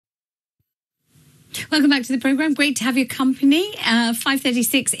Welcome back to the programme. Great to have your company.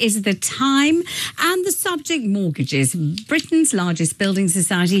 5:36 is the time. And the subject, mortgages. Britain's largest building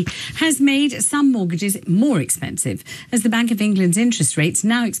society has made some mortgages more expensive as the Bank of England's interest rates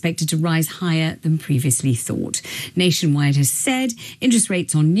now expected to rise higher than previously thought. Nationwide has said interest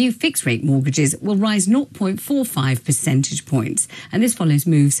rates on new fixed-rate mortgages will rise 0.45 percentage points. And this follows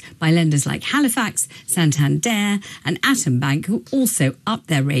moves by lenders like Halifax, Santander and Atom Bank, who also upped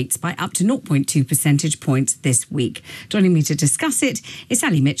their rates by up to 0.2 percentage points this week. Joining me to discuss it is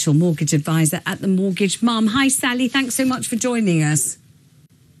Sally Mitchell, mortgage advisor at the Mortgage Mum. Hi, Sally. Thanks so much for joining us.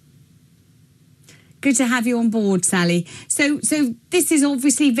 Good to have you on board, Sally. So this is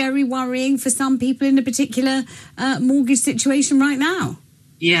obviously very worrying for some people in a particular mortgage situation right now.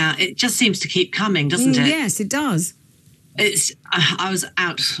 Yeah, it just seems to keep coming, doesn't it? Yes, it does. I was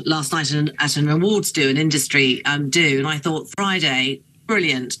out last night at an awards do, an industry do, and I thought Friday,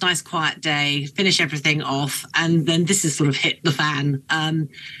 brilliant, nice quiet day, finish everything off, and then this has sort of hit the fan.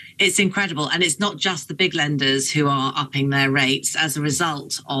 It's incredible, and it's not just the big lenders who are upping their rates as a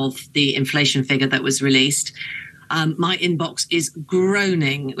result of the inflation figure that was released. My inbox is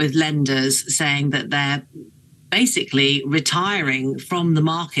groaning with lenders saying that they're basically retiring from the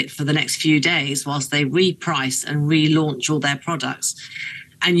market for the next few days whilst they reprice and relaunch all their products.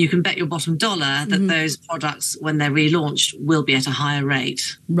 And you can bet your bottom dollar that those products, when they're relaunched, will be at a higher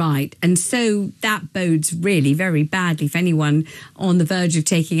rate. Right. And so that bodes really very badly for anyone on the verge of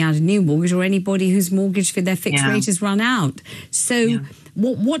taking out a new mortgage or anybody whose mortgage for their fixed rate has run out. So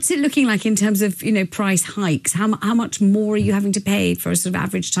what's it looking like in terms of, price hikes? How much more are you having to pay for a sort of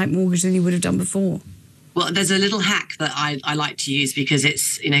average type mortgage than you would have done before? Well, there's a little hack that I like to use because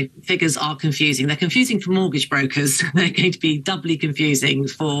it's, figures are confusing. They're confusing for mortgage brokers. They're going to be doubly confusing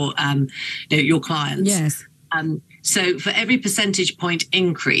for, your clients. Yes. So for every percentage point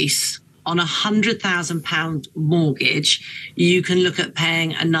increase on £100,000 mortgage, you can look at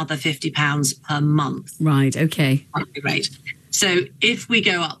paying another £50 per month. Right. Okay. Monthly rate. So if we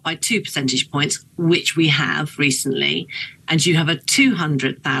go up by 2 percentage points, which we have recently, and you have a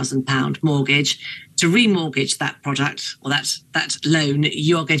 £200,000 mortgage, to remortgage that product or that loan,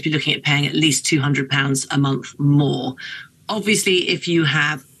 you're going to be looking at paying at least £200 a month more. Obviously, if you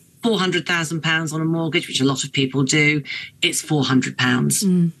have £400,000 on a mortgage, which a lot of people do, it's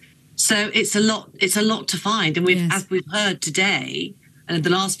 £400. So it's a lot to find. And as we've heard today and in the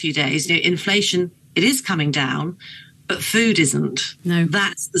last few days, inflation, it is coming down, but food isn't. No.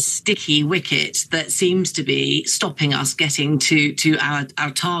 That's the sticky wicket that seems to be stopping us getting to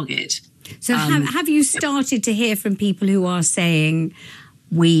our target. So have you started to hear from people who are saying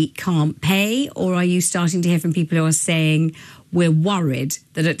we can't pay, or are you starting to hear from people who are saying we're worried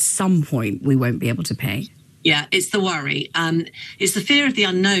that at some point we won't be able to pay? Yeah, it's the worry. It's the fear of the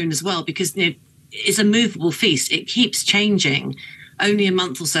unknown as well, because it's a movable feast. It keeps changing. Only a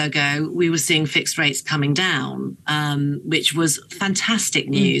month or so ago, we were seeing fixed rates coming down, which was fantastic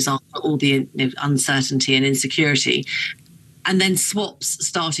news after all the uncertainty and insecurity. And then swaps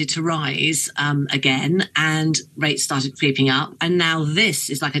started to rise again, and rates started creeping up. And now this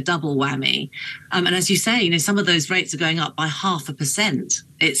is like a double whammy. And as you say, some of those rates are going up by 0.5%.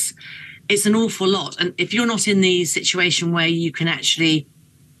 It's an awful lot. And if you're not in the situation where you can actually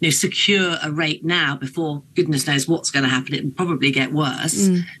secure a rate now before goodness knows what's going to happen, it will probably get worse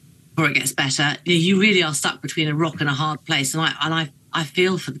before it gets better. You really are stuck between a rock and a hard place. And I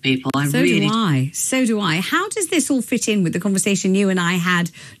feel for the people. So do I. How does this all fit in with the conversation you and I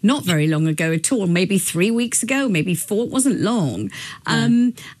had not very long ago at all, maybe 3 weeks ago, maybe 4, it wasn't long,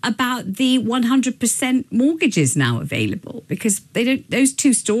 about the 100% mortgages now available? Because those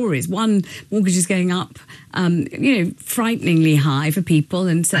two stories, one, mortgage is going up, frighteningly high for people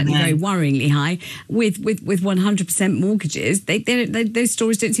and certainly very worryingly high. With 100% mortgages, those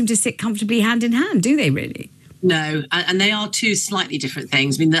stories don't seem to sit comfortably hand in hand, do they really? No, and they are two slightly different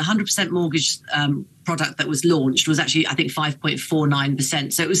things. I mean, the 100% mortgage product that was launched was actually, I think,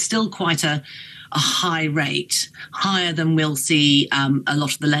 5.49%. So it was still quite a high rate, higher than we'll see a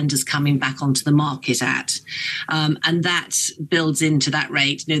lot of the lenders coming back onto the market at. And that builds into that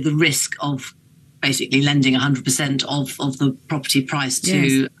rate, the risk of basically lending 100% of the property price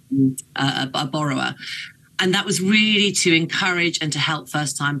to a borrower. And that was really to encourage and to help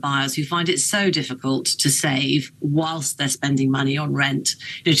first-time buyers who find it so difficult to save whilst they're spending money on rent,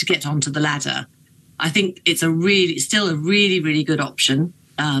 to get onto the ladder. I think it's still a really, really good option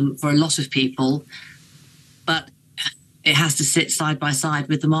for a lot of people. But it has to sit side by side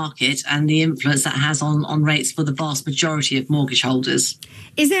with the market and the influence that has on rates for the vast majority of mortgage holders.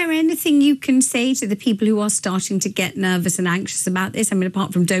 Is there anything you can say to the people who are starting to get nervous and anxious about this? I mean,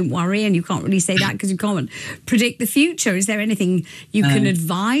 apart from don't worry, and you can't really say that because you can't predict the future. Is there anything you can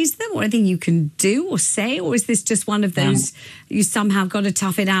advise them, or anything you can do or say, or is this just one of those you somehow got to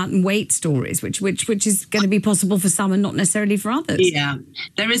tough it out and wait stories, which is going to be possible for some and not necessarily for others? Yeah,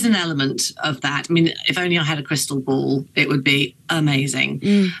 there is an element of that. I mean, if only I had a crystal ball, it would be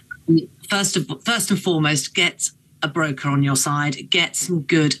amazing. First and foremost, get a broker on your side, get some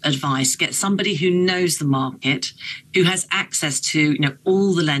good advice, get somebody who knows the market, who has access to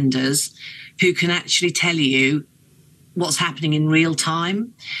all the lenders, who can actually tell you what's happening in real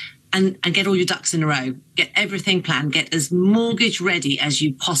time, and get all your ducks in a row, get everything planned, get as mortgage ready as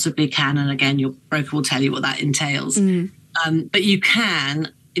you possibly can. And again, your broker will tell you what that entails. But you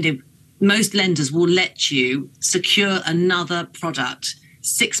can, most lenders will let you secure another product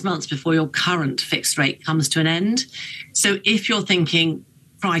 6 months before your current fixed rate comes to an end. So if you're thinking,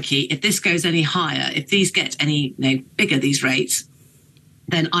 crikey, if this goes any higher, if these get any bigger, these rates,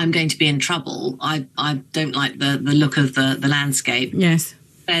 then I'm going to be in trouble. I don't like the look of the landscape. Yes.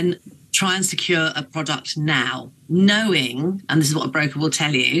 Then try and secure a product now, knowing, and this is what a broker will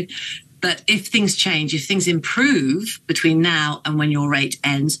tell you, that if things change, if things improve between now and when your rate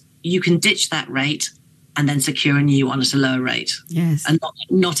ends, you can ditch that rate and then secure a new one at a lower rate. Yes. And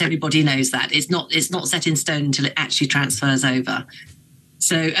not everybody knows that. It's not set in stone until it actually transfers over.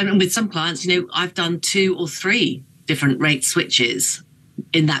 So, and with some clients, I've done 2 or 3 different rate switches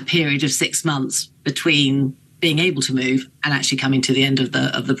in that period of 6 months between being able to move and actually coming to the end of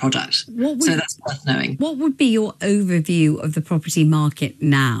the product. So that's worth knowing. What would be your overview of the property market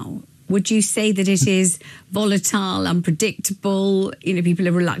now? Would you say that it is volatile, unpredictable? People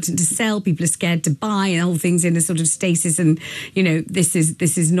are reluctant to sell, people are scared to buy, and the whole thing's in a sort of stasis. And this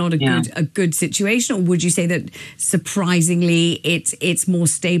is not a good situation. Or would you say that surprisingly it's more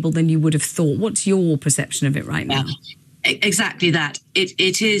stable than you would have thought? What's your perception of it right now? Exactly that.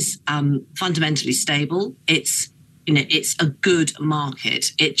 It is fundamentally stable. It's a good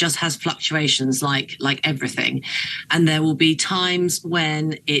market. It just has fluctuations like everything, and there will be times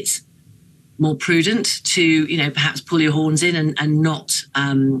when it's more prudent to perhaps pull your horns in and not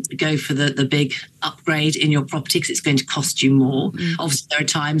go for the big upgrade in your property because it's going to cost you more. Obviously, there are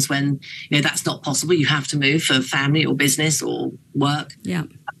times when that's not possible. You have to move for family or business or work. Yeah,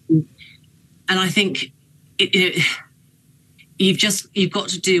 and I think you've got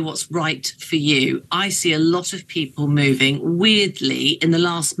to do what's right for you. I see a lot of people moving. Weirdly, in the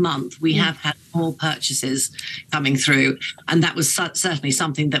last month, we have had more purchases coming through, and that was certainly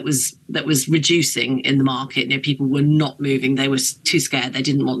something that was reducing in the market. People were not moving; they were too scared. They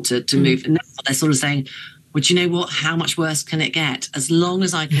didn't want to move, and they're sort of saying, "Well, do you know what? How much worse can it get? As long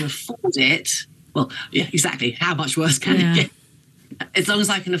as I can afford it." Well, yeah, exactly. How much worse can it get? As long as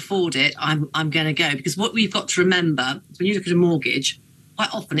I can afford it, I'm going to go. Because what we've got to remember, when you look at a mortgage,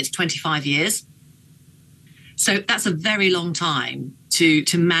 quite often it's 25 years. So that's a very long time to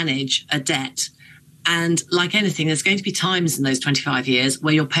manage a debt. And like anything, there's going to be times in those 25 years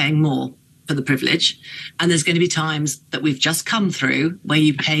where you're paying more for the privilege. And there's going to be times that we've just come through where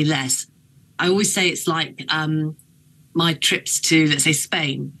you pay less. I always say it's like my trips to, let's say,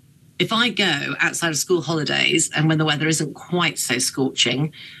 Spain. If I go outside of school holidays and when the weather isn't quite so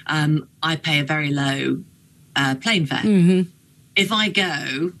scorching, I pay a very low plane fare. If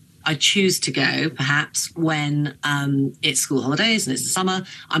I choose to go perhaps when it's school holidays and it's the summer,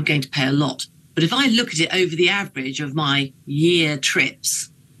 I'm going to pay a lot. But if I look at it over the average of my year trips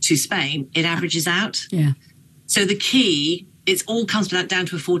to Spain, it averages out. Yeah. So the key, it all comes down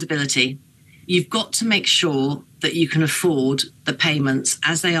to affordability. You've got to make sure that you can afford the payments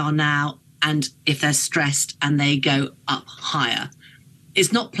as they are now, and if they're stressed and they go up higher.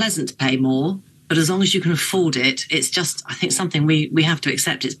 It's not pleasant to pay more, but as long as you can afford it, it's just, I think, something we have to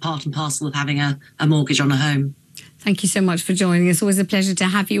accept. It's part and parcel of having a mortgage on a home. Thank you so much for joining us. Always a pleasure to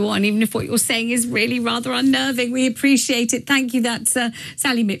have you on, even if what you're saying is really rather unnerving. We appreciate it. Thank you. That's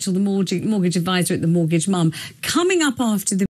Sally Mitchell, the mortgage advisor at The Mortgage Mum. Coming up after the